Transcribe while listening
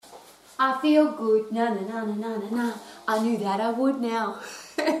I feel good. Na na na na na na na. I knew that I would now.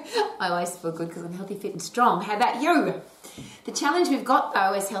 I always feel good because I'm healthy, fit and strong. How about you? The challenge we've got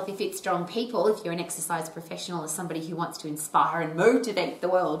though as healthy, fit, strong people, if you're an exercise professional or somebody who wants to inspire and motivate the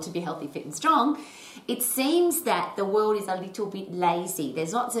world to be healthy, fit and strong, it seems that the world is a little bit lazy.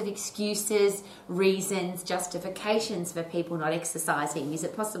 There's lots of excuses, reasons, justifications for people not exercising. Is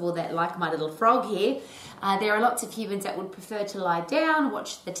it possible that, like my little frog here, there are lots of humans that would prefer to lie down,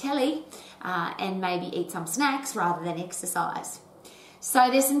 watch the telly, and maybe eat some snacks rather than exercise?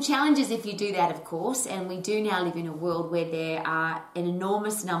 So there's some challenges if you do that, of course, and we do now live in a world where there are an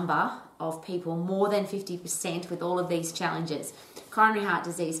enormous number of people, more than 50%, with all of these challenges. Coronary heart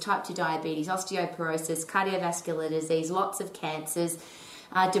disease, type 2 diabetes, osteoporosis, cardiovascular disease, lots of cancers,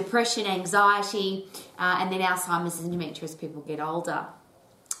 depression, anxiety, and then Alzheimer's and dementia as people get older.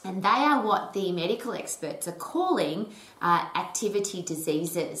 And they are what the medical experts are calling activity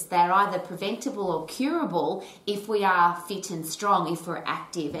diseases. They're either preventable or curable if we are fit and strong, if we're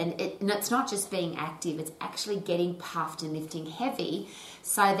active. And it's not just being active, it's actually getting puffed and lifting heavy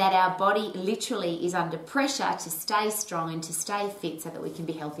so that our body literally is under pressure to stay strong and to stay fit so that we can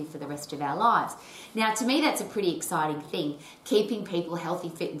be healthy for the rest of our lives. Now, to me, that's a pretty exciting thing, keeping people healthy,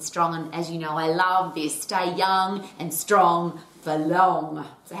 fit and strong. And as you know, I love this, stay young and strong for long.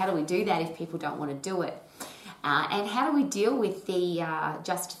 So how do we do that if people don't want to do it? And how do we deal with the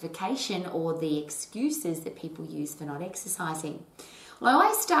justification or the excuses that people use for not exercising? Well, I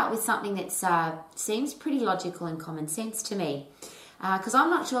always start with something that seems pretty logical and common sense to me. Because I'm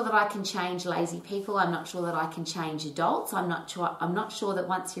not sure that I can change lazy people. I'm not sure that I can change adults. I'm not sure that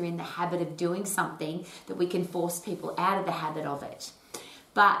once you're in the habit of doing something that we can force people out of the habit of it.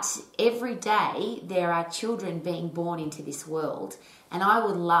 But every day there are children being born into this world, and I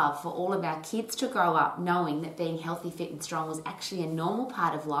would love for all of our kids to grow up knowing that being healthy, fit and strong was actually a normal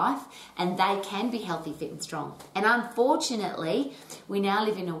part of life, and they can be healthy, fit and strong. And unfortunately, we now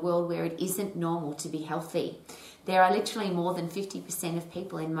live in a world where it isn't normal to be healthy. There are literally more than 50% of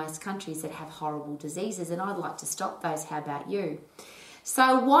people in most countries that have horrible diseases, and I'd like to stop those. How about you?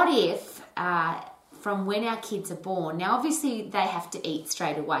 So what if from when our kids are born, now obviously they have to eat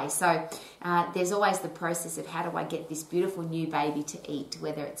straight away, so there's always the process of how do I get this beautiful new baby to eat,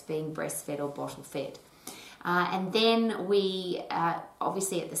 whether it's being breastfed or bottle fed. And then we,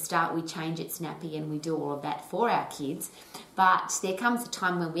 obviously at the start, we change its nappy and we do all of that for our kids. But there comes a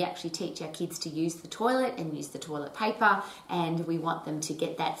time when we actually teach our kids to use the toilet and use the toilet paper, and we want them to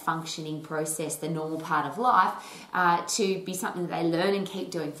get that functioning process, the normal part of life, to be something that they learn and keep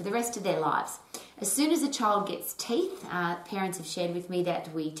doing for the rest of their lives. As soon as a child gets teeth, parents have shared with me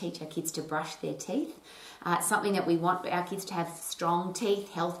that we teach our kids to brush their teeth. It's something that we want our kids to have: strong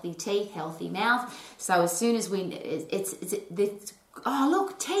teeth, healthy mouth. So as soon as oh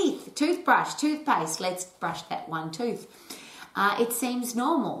look, teeth, toothbrush, toothpaste, let's brush that one tooth. It seems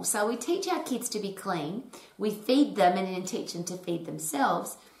normal. So we teach our kids to be clean. We feed them and then teach them to feed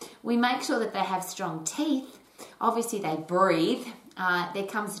themselves. We make sure that they have strong teeth. Obviously they breathe. There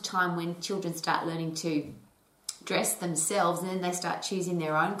comes a time when children start learning to dress themselves, and then they start choosing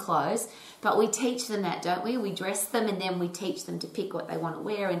their own clothes. But we teach them that, don't we? We dress them, and then we teach them to pick what they want to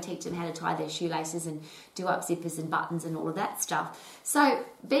wear and teach them how to tie their shoelaces and do up zippers and buttons and all of that stuff. So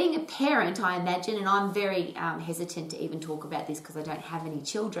being a parent, I imagine, and I'm very hesitant to even talk about this because I don't have any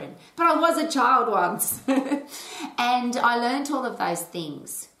children, but I was a child once and I learned all of those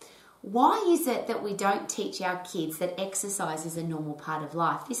things. Why is it that we don't teach our kids that exercise is a normal part of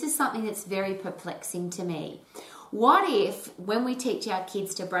life? This is something that's very perplexing to me. What if when we teach our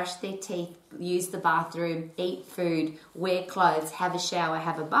kids to brush their teeth, use the bathroom, eat food, wear clothes, have a shower,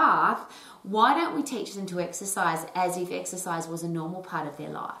 have a bath, why don't we teach them to exercise as if exercise was a normal part of their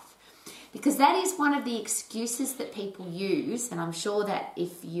life? Because that is one of the excuses that people use, and I'm sure that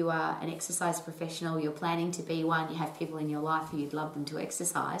if you are an exercise professional, you're planning to be one, you have people in your life who you'd love them to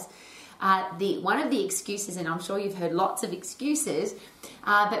exercise. One of the excuses, and I'm sure you've heard lots of excuses,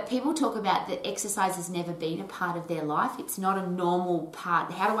 but people talk about that exercise has never been a part of their life. It's not a normal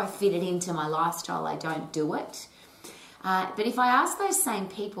part. How do I fit it into my lifestyle? I don't do it. But if I ask those same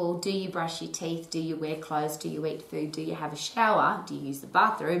people, do you brush your teeth? Do you wear clothes? Do you eat food? Do you have a shower? Do you use the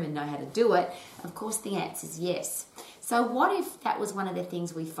bathroom and know how to do it? Of course, the answer is yes. So what if that was one of the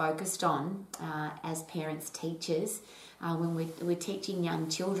things we focused on as parents, teachers, when we're teaching young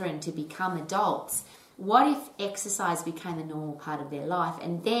children to become adults? What if exercise became a normal part of their life?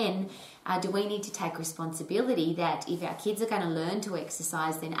 And then do we need to take responsibility that if our kids are going to learn to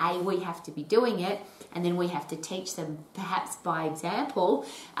exercise, then we have to be doing it, and then we have to teach them, perhaps by example,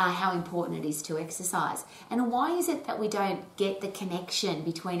 how important it is to exercise. And why is it that we don't get the connection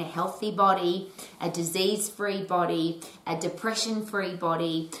between a healthy body, a disease-free body, a depression-free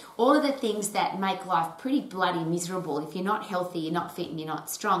body, all of the things that make life pretty bloody miserable? If you're not healthy, you're not fit, and you're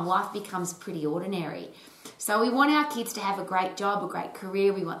not strong, life becomes pretty ordinary. So we want our kids to have a great job, a great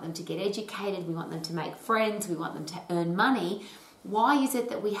career. We want them to get educated. We want them to make friends. We want them to earn money. Why is it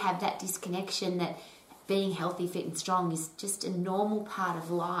that we have that disconnection that being healthy, fit and strong is just a normal part of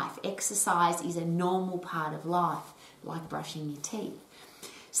life? Exercise is a normal part of life, like brushing your teeth.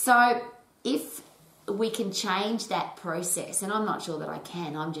 So if we can change that process, and I'm not sure that I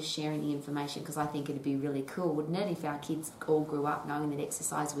can, I'm just sharing the information because I think it'd be really cool, wouldn't it, if our kids all grew up knowing that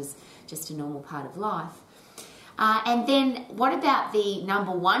exercise was just a normal part of life. And then what about the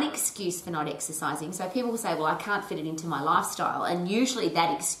number one excuse for not exercising? So people will say, well, I can't fit it into my lifestyle. And usually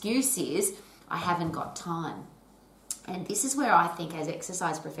that excuse is, I haven't got time. And this is where I think as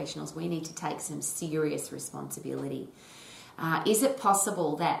exercise professionals, we need to take some serious responsibility. Is it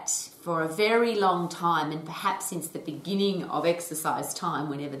possible that for a very long time, and perhaps since the beginning of exercise time,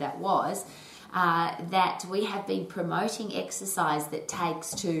 whenever that was, that we have been promoting exercise that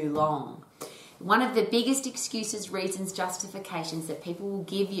takes too long? One of the biggest excuses, reasons, justifications that people will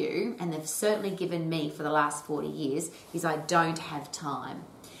give you, and they've certainly given me for the last 40 years, is I don't have time.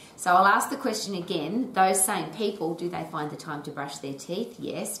 So I'll ask the question again. Those same people, do they find the time to brush their teeth?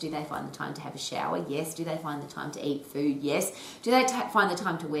 Yes. Do they find the time to have a shower? Yes. Do they find the time to eat food? Yes. Do they find the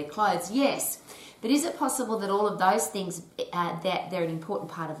time to wear clothes? Yes. But is it possible that all of those things, that they're an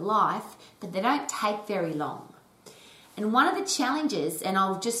important part of life, but they don't take very long? And one of the challenges, and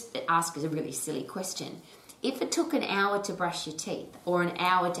I'll just ask a really silly question, if it took an hour to brush your teeth, or an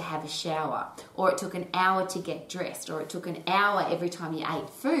hour to have a shower, or it took an hour to get dressed, or it took an hour every time you ate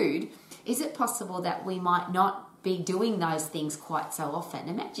food, is it possible that we might not be doing those things quite so often?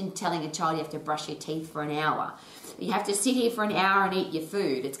 Imagine telling a child you have to brush your teeth for an hour. You have to sit here for an hour and eat your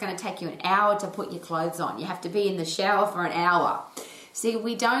food. It's going to take you an hour to put your clothes on. You have to be in the shower for an hour. See,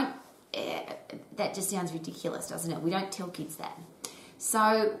 we don't, that just sounds ridiculous, doesn't it? We don't tell kids that.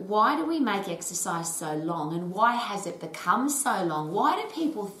 So why do we make exercise so long, and why has it become so long? Why do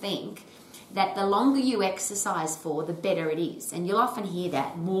people think that the longer you exercise for, the better it is? And you'll often hear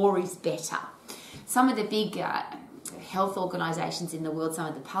that, more is better. Some of the big health organisations in the world, some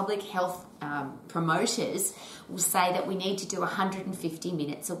of the public health promoters will say that we need to do 150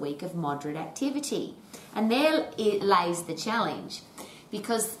 minutes a week of moderate activity. And there it lays the challenge,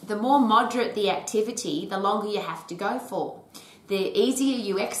 because the more moderate the activity, the longer you have to go for. The easier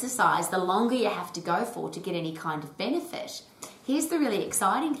you exercise, the longer you have to go for to get any kind of benefit. Here's the really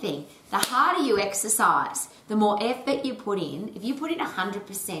exciting thing. The harder you exercise, the more effort you put in. If you put in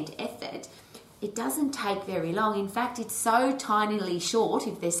 100% effort, it doesn't take very long. In fact, it's so tinily short,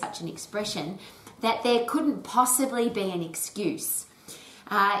 if there's such an expression, that there couldn't possibly be an excuse.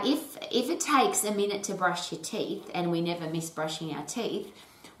 If it takes a minute to brush your teeth, and we never miss brushing our teeth,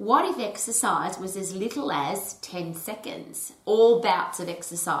 what if exercise was as little as 10 seconds? All bouts of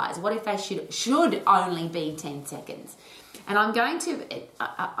exercise. What if they should only be 10 seconds? And I'm going to,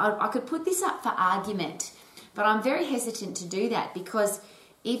 I could put this up for argument, but I'm very hesitant to do that, because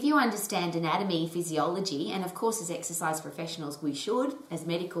if you understand anatomy, physiology, and of course as exercise professionals we should, as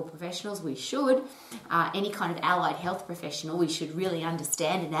medical professionals we should, any kind of allied health professional, we should really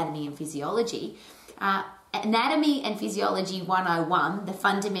understand anatomy and physiology. Anatomy and Physiology 101, the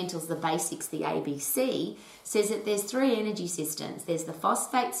fundamentals, the basics, the ABC, says that there's 3 energy systems. There's the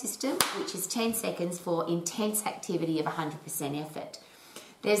phosphate system, which is 10 seconds for intense activity of 100% effort.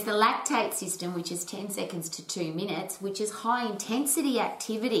 There's the lactate system, which is 10 seconds to 2 minutes, which is high intensity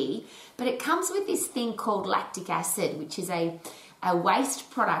activity, but it comes with this thing called lactic acid, which is a waste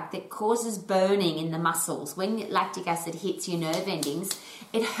product that causes burning in the muscles. When lactic acid hits your nerve endings,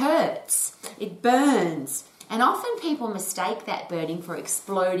 it hurts, it burns. And often people mistake that burning for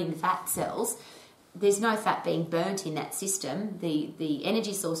exploding fat cells. There's no fat being burnt in that system. The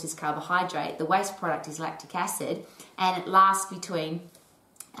energy source is carbohydrate, the waste product is lactic acid, and it lasts between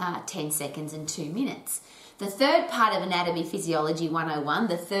 10 seconds and 2 minutes. The third part of Anatomy Physiology 101,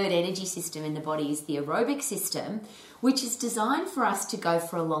 the third energy system in the body, is the aerobic system, which is designed for us to go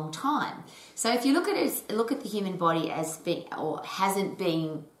for a long time. So if you look at the human body as being, or hasn't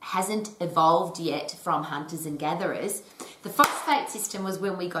evolved yet from hunters and gatherers, The phosphate system was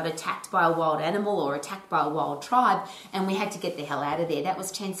when we got attacked by a wild animal or attacked by a wild tribe and we had to get the hell out of there. That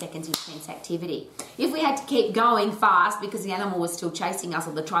was 10 seconds intense activity. If we had to keep going fast because the animal was still chasing us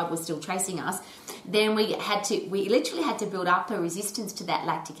or the tribe was still chasing us, then we literally had to build up a resistance to that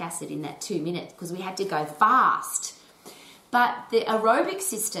lactic acid in that 2 minutes because we had to go fast. But the aerobic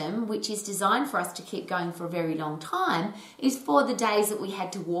system, which is designed for us to keep going for a very long time, is for the days that we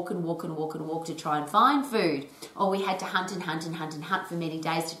had to walk and walk and walk and walk to try and find food, or we had to hunt and hunt and hunt and hunt for many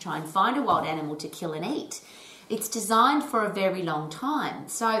days to try and find a wild animal to kill and eat. It's designed for a very long time.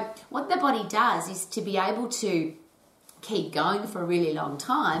 So what the body does is to be able to keep going for a really long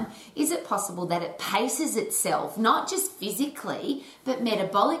time, is it possible that it paces itself, not just physically, but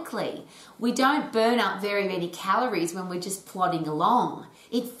metabolically? We don't burn up very many calories when we're just plodding along.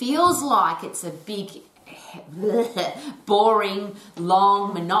 It feels like it's a big, boring,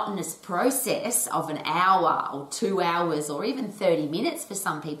 long, monotonous process of an hour or 2 hours or even 30 minutes for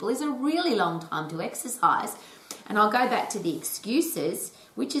some people is a really long time to exercise. And I'll go back to the excuses.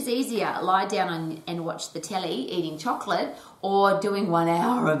 Which is easier, lie down and watch the telly eating chocolate or doing 1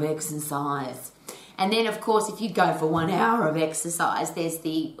 hour of exercise? And then, of course, if you go for 1 hour of exercise, there's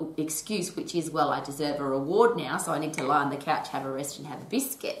the excuse, which is, well, I deserve a reward now, so I need to lie on the couch, have a rest and have a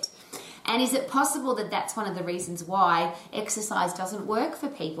biscuit. And is it possible that that's one of the reasons why exercise doesn't work for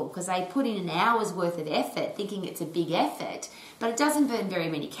people? Because they put in an hour's worth of effort thinking it's a big effort, but it doesn't burn very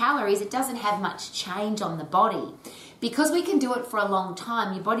many calories. It doesn't have much change on the body. Because we can do it for a long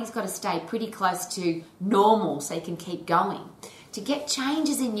time, your body's got to stay pretty close to normal so you can keep going. To get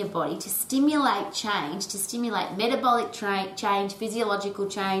changes in your body, to stimulate change, to stimulate metabolic change, physiological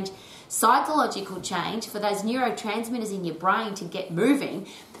change, psychological change, for those neurotransmitters in your brain to get moving,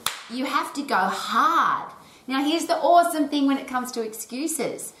 you have to go hard. Now, here's the awesome thing when it comes to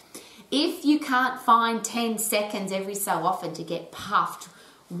excuses. If you can't find 10 seconds every so often to get puffed,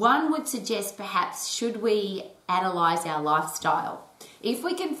 one would suggest perhaps should we analyse our lifestyle. If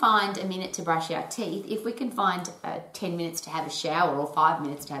we can find a minute to brush our teeth, if we can find 10 minutes to have a shower or 5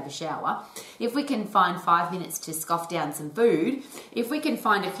 minutes to have a shower, if we can find 5 minutes to scoff down some food, if we can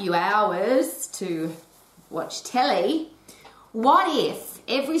find a few hours to watch telly, what if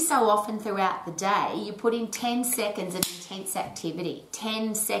every so often throughout the day you put in 10 seconds of intense activity?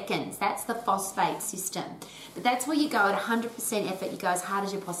 10 seconds, that's the phosphate system. But that's where you go at 100% effort, you go as hard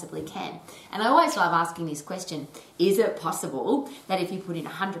as you possibly can. And I always love asking this question, is it possible that if you put in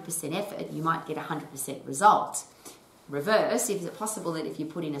 100% effort, you might get 100% result? Reverse, is it possible that if you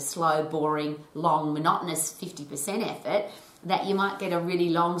put in a slow, boring, long, monotonous 50% effort, that you might get a really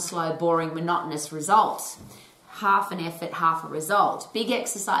long, slow, boring, monotonous result? Half an effort, half a result. Big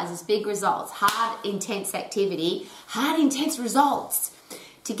exercises, big results. Hard, intense activity, hard, intense results.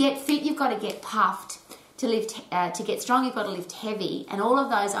 To get fit, you've got to get puffed. To get strong, you've got to lift heavy. And all of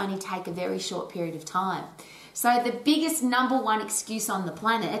those only take a very short period of time. So the biggest number one excuse on the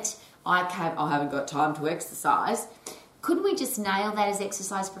planet, I haven't got time to exercise. Could we just nail that as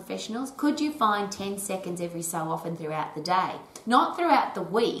exercise professionals? Could you find 10 seconds every so often throughout the day? Not throughout the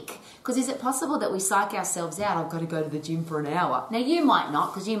week, because is it possible that we psych ourselves out, I've got to go to the gym for an hour? Now, you might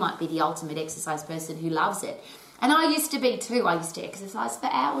not, because you might be the ultimate exercise person who loves it. And I used to be too. I used to exercise for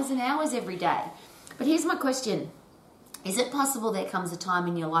hours and hours every day. But here's my question. Is it possible there comes a time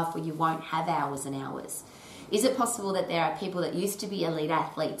in your life where you won't have hours and hours? Is it possible that there are people that used to be elite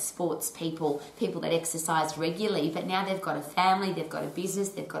athletes, sports people, people that exercise regularly, but now they've got a family, they've got a business,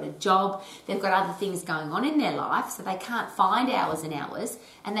 they've got a job, they've got other things going on in their life, so they can't find hours and hours,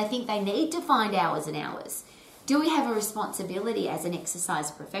 and they think they need to find hours and hours? Do we have a responsibility as an exercise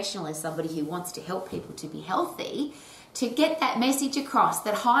professional, as somebody who wants to help people to be healthy, to get that message across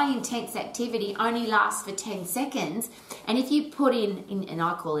that high intense activity only lasts for 10 seconds, and if you put in and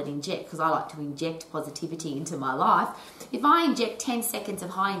I call it inject because I like to inject positivity into my life, if I inject 10 seconds of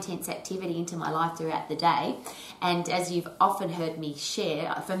high intense activity into my life throughout the day, and as you've often heard me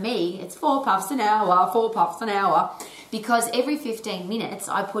share, for me it's 4 puffs an hour, because every 15 minutes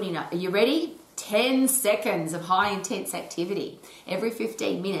I put in are you ready? 10 seconds of high intense activity. Every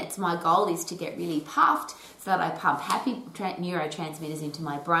 15 minutes, my goal is to get really puffed so that I pump happy neurotransmitters into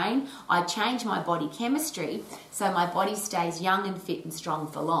my brain. I change my body chemistry so my body stays young and fit and strong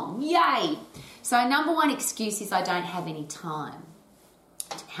for long. Yay! So number one excuse is I don't have any time.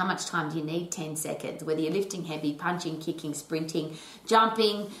 How much time do you need? 10 seconds. Whether you're lifting heavy, punching, kicking, sprinting,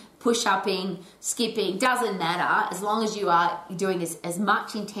 jumping, push-upping, skipping, doesn't matter, as long as you are doing as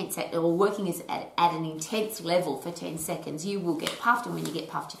much intense or working at an intense level for 10 seconds, you will get puffed, and when you get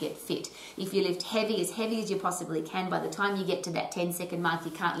puffed, you get fit. If you lift heavy as you possibly can, by the time you get to that 10-second mark, you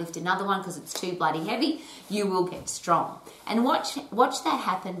can't lift another one because it's too bloody heavy, you will get strong. And watch that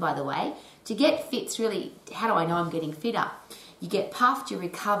happen, by the way. To get fit's really, how do I know I'm getting fitter? You get puffed, you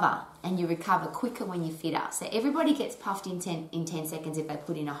recover, and you recover quicker when you're fitter. So everybody gets puffed in 10 seconds if they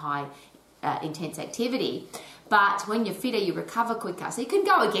put in a high intense activity. But when you're fitter, you recover quicker. So you can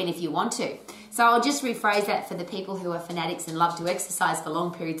go again if you want to. So I'll just rephrase that for the people who are fanatics and love to exercise for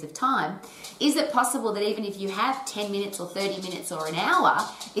long periods of time. Is it possible that even if you have 10 minutes or 30 minutes or an hour,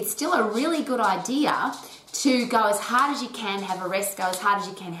 it's still a really good idea to go as hard as you can, have a rest, go as hard as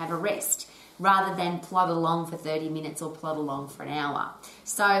you can, have a rest, rather than plod along for 30 minutes or plod along for an hour.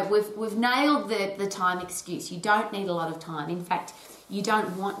 So we've nailed the time excuse. You don't need a lot of time. In fact, you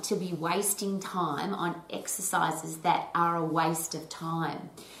don't want to be wasting time on exercises that are a waste of time.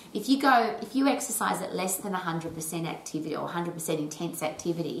 If you exercise at less than 100% activity or 100% intense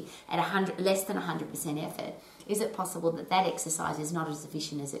activity at less than 100% effort, is it possible that exercise is not as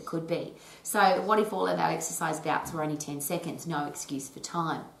efficient as it could be? So what if all of our exercise bouts were only 10 seconds? No excuse for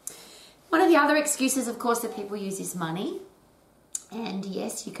time. One of the other excuses, of course, that people use is money. And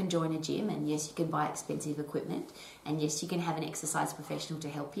yes, you can join a gym, and yes, you can buy expensive equipment, and yes, you can have an exercise professional to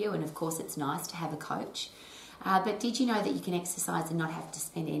help you, and of course, it's nice to have a coach. But did you know that you can exercise and not have to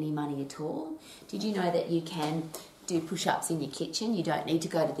spend any money at all? Did you know that you can do push-ups in your kitchen? You don't need to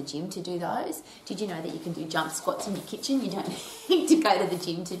go to the gym to do those. Did you know that you can do jump squats in your kitchen? You don't need to go to the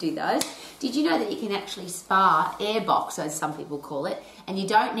gym to do those. Did you know that you can actually spar, air box, as some people call it, and you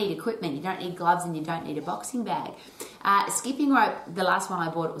don't need equipment, you don't need gloves, and you don't need a boxing bag? Skipping rope, the last one I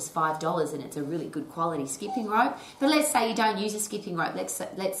bought, it was $5, and it's a really good quality skipping rope. But let's say you don't use a skipping rope.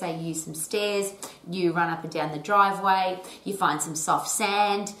 Let's say you use some stairs, you run up and down the driveway, you find some soft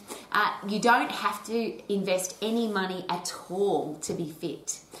sand. You don't have to invest any money at all to be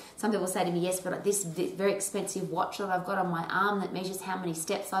fit. Some people say to me, yes, but this very expensive watch that I've got on my arm that measures how many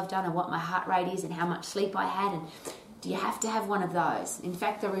steps I've done and what my heart rate is and how much sleep I had, and do you have to have one of those? In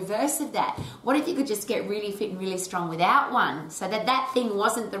fact, the reverse of that. What if you could just get really fit and really strong without one, so that thing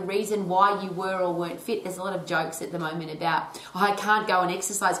wasn't the reason why you were or weren't fit? There's a lot of jokes at the moment about, I can't go and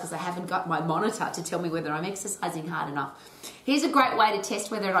exercise because I haven't got my monitor to tell me whether I'm exercising hard enough. Here's a great way to test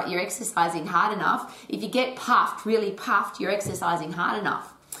whether or not you're exercising hard enough. If you get puffed, really puffed, you're exercising hard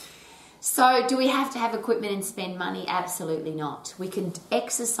enough. So do we have to have equipment and spend money? Absolutely not. We can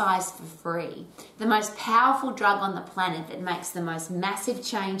exercise for free. The most powerful drug on the planet that makes the most massive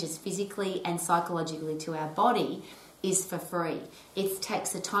changes physically and psychologically to our body is for free. It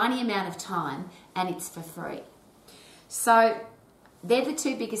takes a tiny amount of time and it's for free. So they're the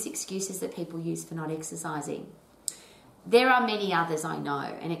two biggest excuses that people use for not exercising. There are many others, I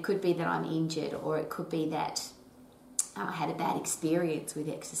know, and it could be that I'm injured, or it could be that I had a bad experience with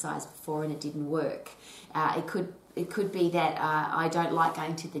exercise before and it didn't work. It could be that I don't like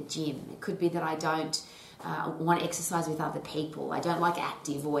going to the gym. It could be that I don't want to exercise with other people. I don't like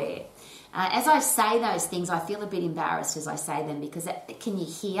active wear. As I say those things, I feel a bit embarrassed as I say them, because can you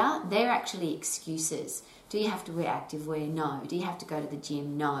hear? They're actually excuses. Do you have to wear active wear? No. Do you have to go to the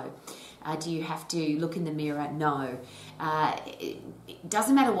gym? No. Do you have to look in the mirror? No. It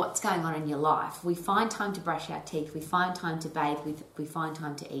doesn't matter what's going on in your life. We find time to brush our teeth. We find time to bathe. We find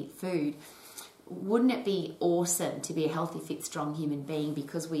time to eat food. Wouldn't it be awesome to be a healthy, fit, strong human being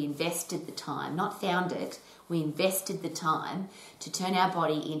because we invested the time, not found it, we invested the time to turn our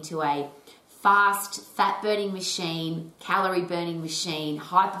body into a fast, fat-burning machine, calorie-burning machine,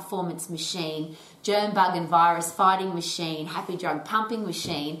 high-performance machine, germ, bug and virus fighting machine, happy drug pumping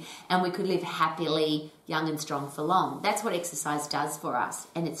machine, and we could live happily, young and strong for long. That's what exercise does for us,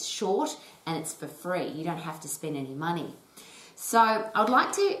 and it's short and it's for free. You don't have to spend any money. So I would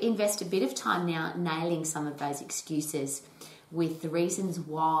like to invest a bit of time now nailing some of those excuses with the reasons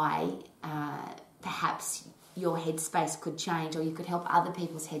why perhaps your headspace could change, or you could help other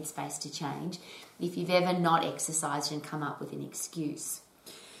people's headspace to change if you've ever not exercised and come up with an excuse.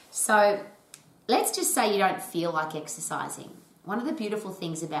 So let's just say you don't feel like exercising. One of the beautiful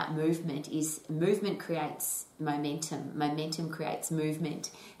things about movement is movement creates momentum. Momentum creates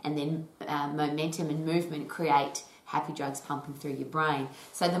movement, and then momentum and movement create happy drugs pumping through your brain.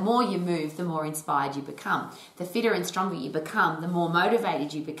 So the more you move, the more inspired you become. The fitter and stronger you become, the more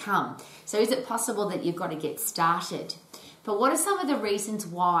motivated you become. So is it possible that you've got to get started But what are some of the reasons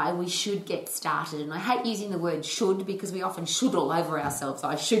why we should get started? And I hate using the word should because we often should all over ourselves.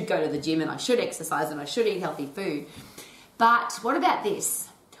 I should go to the gym and I should exercise and I should eat healthy food. But what about this?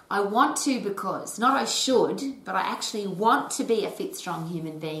 I want to because, not I should, but I actually want to be a fit, strong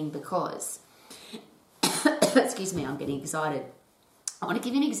human being because, excuse me, I'm getting excited. I want to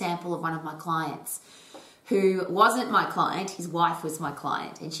give you an example of one of my clients who wasn't my client, his wife was my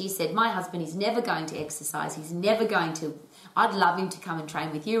client. And she said, my husband is never going to exercise. He's never going to, I'd love him to come and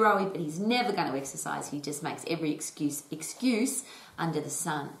train with you, Rowie, but he's never going to exercise. He just makes every excuse under the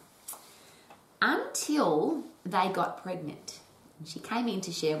sun. Until they got pregnant. And she came in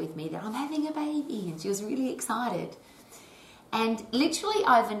to share with me that I'm having a baby and she was really excited. And literally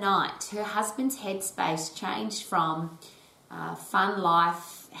overnight, her husband's headspace changed from fun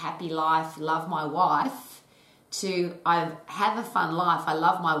life, happy life, love my wife, to I have a fun life, I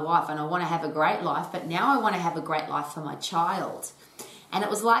love my wife and I want to have a great life, but now I want to have a great life for my child. And it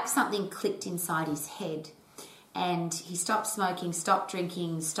was like something clicked inside his head. And he stopped smoking, stopped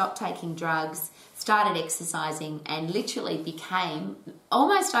drinking, stopped taking drugs, started exercising, and literally became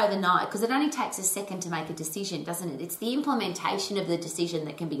almost overnight, because it only takes a second to make a decision, doesn't it? It's the implementation of the decision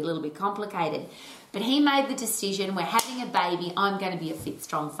that can be a little bit complicated. But he made the decision, we're having a baby, I'm going to be a fit,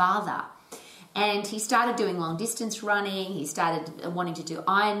 strong father. And he started doing long distance running, he started wanting to do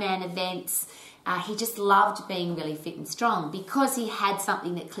Ironman events. He just loved being really fit and strong because he had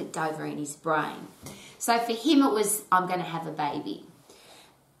something that clicked over in his brain. So for him it was, I'm going to have a baby.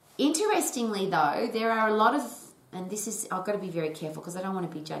 Interestingly though, there are a lot of, and this is, I've got to be very careful because I don't want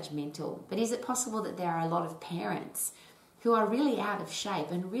to be judgmental, but is it possible that there are a lot of parents who are really out of shape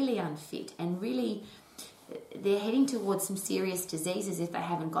and really unfit and really, they're heading towards some serious diseases if they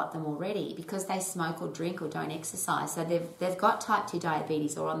haven't got them already because they smoke or drink or don't exercise. So they've got type 2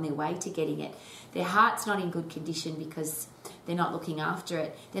 diabetes or on their way to getting it. Their heart's not in good condition because they're not looking after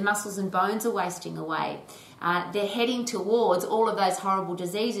it. Their muscles and bones are wasting away. They're heading towards all of those horrible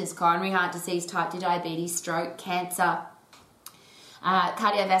diseases, coronary heart disease, type 2 diabetes, stroke, cancer,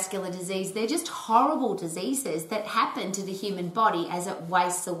 cardiovascular disease. They're just horrible diseases that happen to the human body as it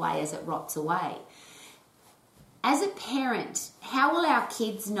wastes away, as it rots away. As a parent, how will our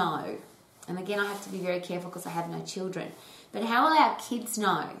kids know, and again I have to be very careful because I have no children, but how will our kids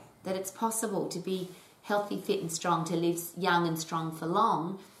know that it's possible to be healthy, fit and strong, to live young and strong for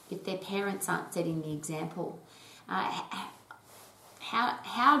long if their parents aren't setting the example? How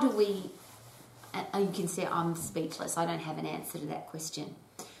do we, and you can see I'm speechless, I don't have an answer to that question.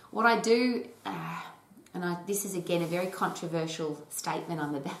 What I do, this is again a very controversial statement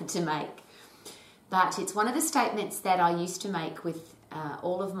I'm about to make, but it's one of the statements that I used to make with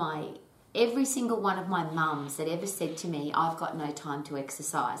every single one of my mums that ever said to me, I've got no time to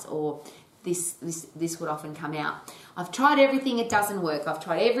exercise, or this would often come out. I've tried everything, it doesn't work. I've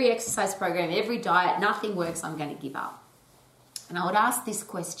tried every exercise program, every diet, nothing works, I'm going to give up. And I would ask this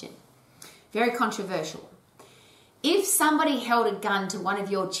question, very controversial. If somebody held a gun to one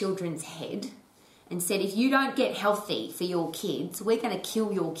of your children's head and said, if you don't get healthy for your kids, we're going to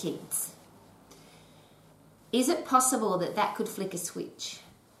kill your kids, is it possible that that could flick a switch?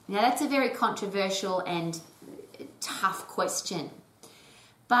 Now, that's a very controversial and tough question.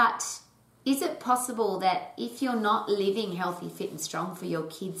 But is it possible that if you're not living healthy, fit and strong for your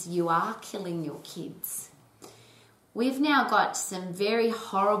kids, you are killing your kids? We've now got some very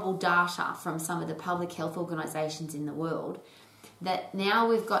horrible data from some of the public health organisations in the world that now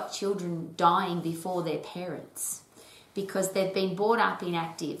we've got children dying before their parents because they've been brought up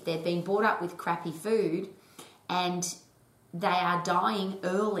inactive, they've been brought up with crappy food, and they are dying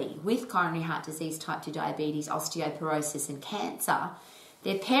early with coronary heart disease, type 2 diabetes, osteoporosis and cancer.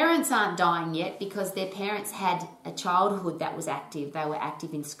 Their parents aren't dying yet because their parents had a childhood that was active. They were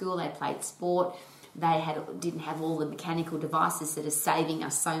active in school, they played sport, they didn't have all the mechanical devices that are saving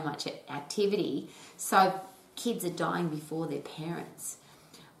us so much activity. So kids are dying before their parents.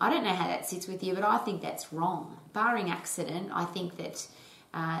 I don't know how that sits with you, but I think that's wrong. Barring accident, I think that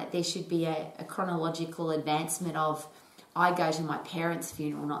there should be a chronological advancement of I go to my parents'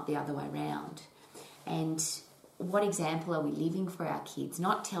 funeral, not the other way around. And what example are we living for our kids?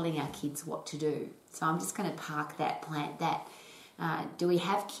 Not telling our kids what to do. So I'm just going to park that, plant that. Do we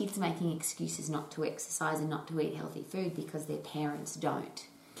have kids making excuses not to exercise and not to eat healthy food because their parents don't?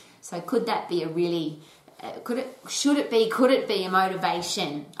 So could that be a really, could it be a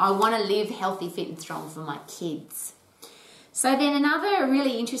motivation? I want to live healthy, fit and strong for my kids. So then another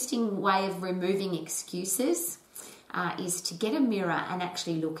really interesting way of removing excuses is to get a mirror and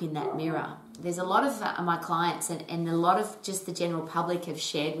actually look in that mirror. There's a lot of my clients and a lot of just the general public have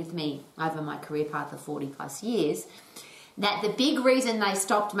shared with me over my career path of 40 plus years that the big reason they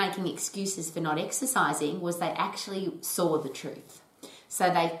stopped making excuses for not exercising was they actually saw the truth. So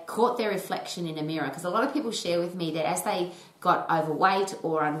they caught their reflection in a mirror, because a lot of people share with me that as they got overweight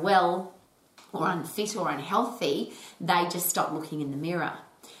or unwell or unfit or unhealthy, they just stopped looking in the mirror.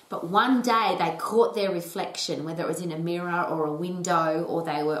 But one day they caught their reflection, whether it was in a mirror or a window, or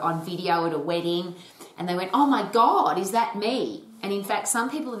they were on video at a wedding, and they went, oh my God, is that me? And in fact, some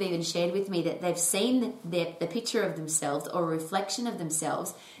people have even shared with me that they've seen the picture of themselves or a reflection of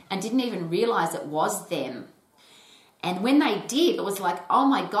themselves and didn't even realize it was them. And when they did, it was like, oh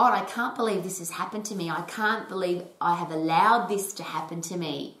my God, I can't believe this has happened to me. I can't believe I have allowed this to happen to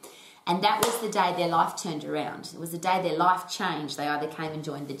me. And that was the day their life turned around. It was the day their life changed. They either came and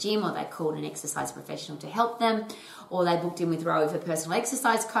joined the gym, or they called an exercise professional to help them, or they booked in with Roe for personal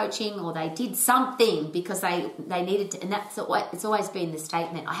exercise coaching, or they did something because they needed to. And it's always been the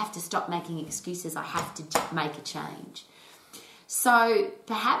statement, I have to stop making excuses. I have to make a change. So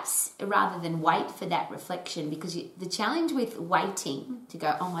perhaps rather than wait for that reflection, because the challenge with waiting to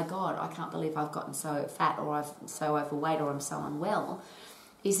go, oh my God, I can't believe I've gotten so fat, or I'm so overweight, or I'm so unwell,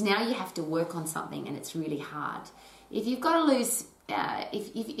 is now you have to work on something, and it's really hard. If you've got to lose, if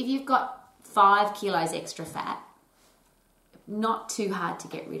you've got 5 kilos extra fat, not too hard to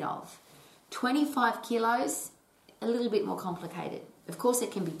get rid of. 25 kilos, a little bit more complicated. Of course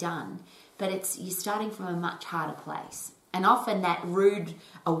it can be done, but you're starting from a much harder place. And often that rude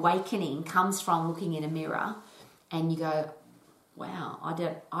awakening comes from looking in a mirror and you go, wow, I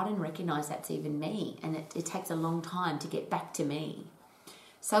don't recognize that's even me. And it takes a long time to get back to me.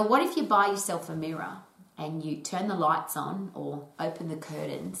 So what if you buy yourself a mirror and you turn the lights on or open the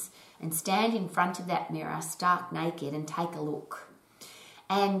curtains and stand in front of that mirror stark naked and take a look?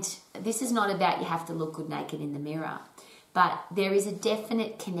 And this is not about you have to look good naked in the mirror, but there is a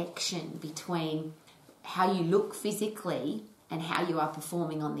definite connection between how you look physically and how you are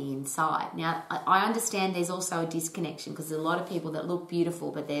performing on the inside. Now, I understand there's also a disconnection, because there's a lot of people that look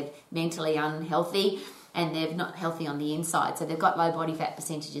beautiful but they're mentally unhealthy and they're not healthy on the inside. So they've got low body fat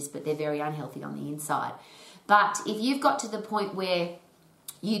percentages but they're very unhealthy on the inside. But if you've got to the point where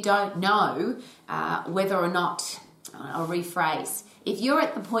you don't know whether or not, I'll rephrase, if you're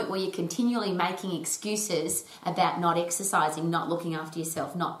at the point where you're continually making excuses about not exercising, not looking after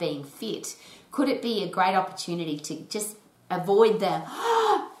yourself, not being fit, could it be a great opportunity to just avoid the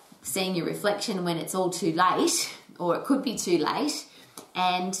seeing your reflection when it's all too late, or it could be too late?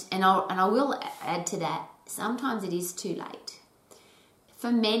 And I will add to that, sometimes it is too late.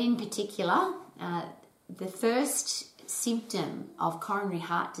 For men in particular, the first symptom of coronary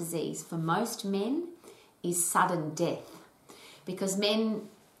heart disease for most men is sudden death, because men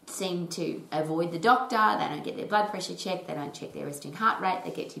seem to avoid the doctor, they don't get their blood pressure checked, they don't check their resting heart rate,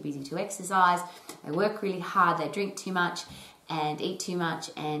 they get too busy to exercise, they work really hard, they drink too much and eat too much,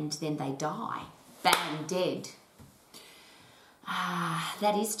 and then they die. Bang, dead.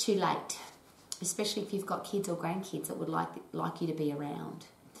 That is too late, especially if you've got kids or grandkids that would like you to be around.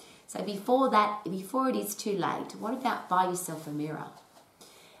 So before it is too late, what about buy yourself a mirror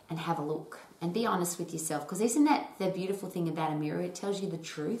and have a look and be honest with yourself? Because isn't that the beautiful thing about a mirror? It tells you the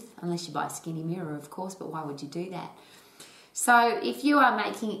truth, unless you buy a skinny mirror, of course, but why would you do that? So if you are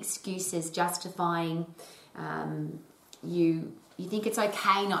making excuses justifying you think it's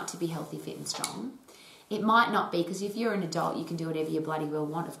okay not to be healthy, fit and strong, it might not be, because if you're an adult, you can do whatever you bloody well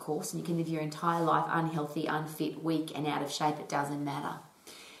want, of course, and you can live your entire life unhealthy, unfit, weak and out of shape. It doesn't matter.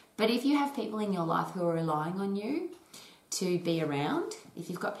 But if you have people in your life who are relying on you to be around, if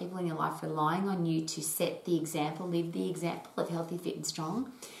you've got people in your life relying on you to set the example, live the example of healthy, fit and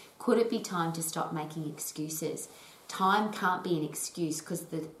strong, could it be time to stop making excuses? Time can't be an excuse, because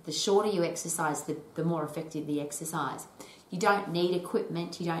the shorter you exercise, the more effective the exercise. You don't need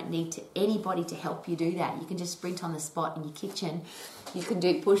equipment. You don't need anybody to help you do that. You can just sprint on the spot in your kitchen. You can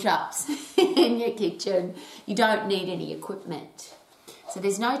do push-ups in your kitchen. You don't need any equipment. So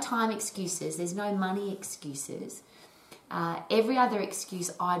there's no time excuses. There's no money excuses. Every other excuse,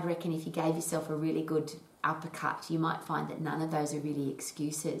 I'd reckon, if you gave yourself a really good uppercut, you might find that none of those are really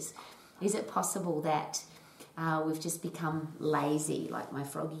excuses. Is it possible that we've just become lazy, like my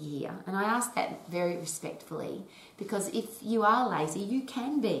froggy here? And I ask that very respectfully, because if you are lazy, you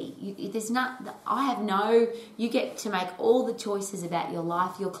can be. You get to make all the choices about your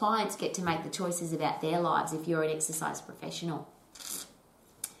life. Your clients get to make the choices about their lives if you're an exercise professional.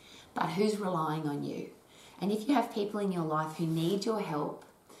 But who's relying on you? And if you have people in your life who need your help,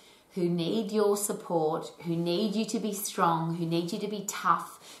 who need your support, who need you to be strong, who need you to be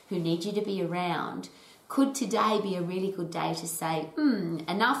tough, who need you to be around, could today be a really good day to say,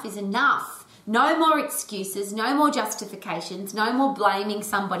 enough is enough. No more excuses, no more justifications, no more blaming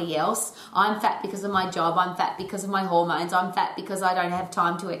somebody else. I'm fat because of my job, I'm fat because of my hormones, I'm fat because I don't have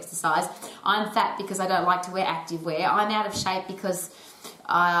time to exercise, I'm fat because I don't like to wear activewear, I'm out of shape because...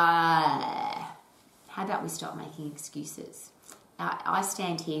 how about we stop making excuses? I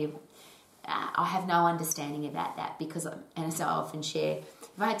stand here, I have no understanding about that because, and as I often share,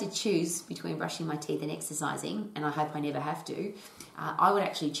 if I had to choose between brushing my teeth and exercising, and I hope I never have to, I would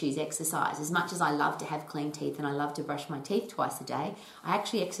actually choose exercise. As much as I love to have clean teeth and I love to brush my teeth twice a day, I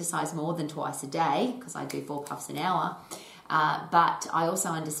actually exercise more than twice a day because I do 4 puffs an hour. But I also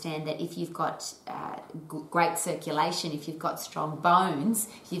understand that if you've got great circulation, if you've got strong bones,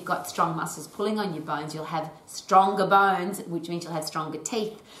 if you've got strong muscles pulling on your bones, you'll have stronger bones, which means you'll have stronger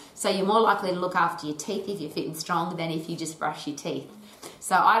teeth. So you're more likely to look after your teeth if you're fit and strong than if you just brush your teeth.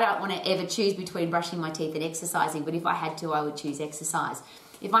 So I don't want to ever choose between brushing my teeth and exercising, but if I had to, I would choose exercise.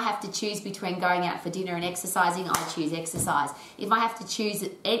 If I have to choose between going out for dinner and exercising, I choose exercise. If I have to choose,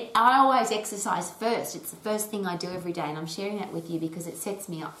 I always exercise first. It's the first thing I do every day, and I'm sharing that with you because it sets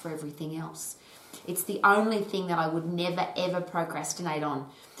me up for everything else. It's the only thing that I would never, ever procrastinate on.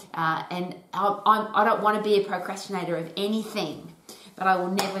 And I don't want to be a procrastinator of anything, but I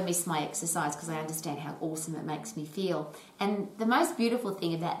will never miss my exercise because I understand how awesome it makes me feel. And the most beautiful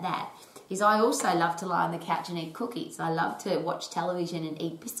thing about that is I also love to lie on the couch and eat cookies. I love to watch television and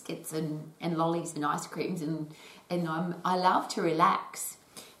eat biscuits and lollies and ice creams and I love to relax.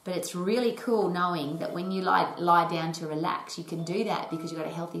 But it's really cool knowing that when you lie down to relax, you can do that because you've got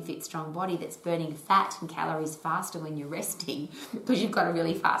a healthy, fit, strong body that's burning fat and calories faster when you're resting because you've got a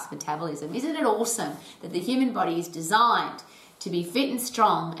really fast metabolism. Isn't it awesome that the human body is designed to be fit and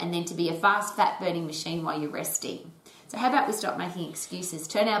strong and then to be a fast fat burning machine while you're resting? So how about we stop making excuses,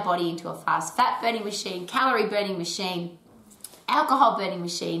 turn our body into a fast fat burning machine, calorie burning machine, alcohol burning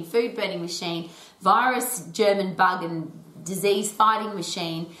machine, food burning machine, virus, germ, bug and disease fighting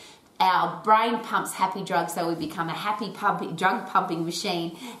machine. Our brain pumps happy drugs so we become a happy drug pumping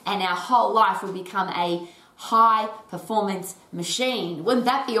machine, and our whole life will become a high performance machine. Wouldn't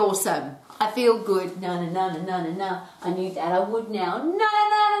that be awesome? I feel good. No. I knew that I would now. No.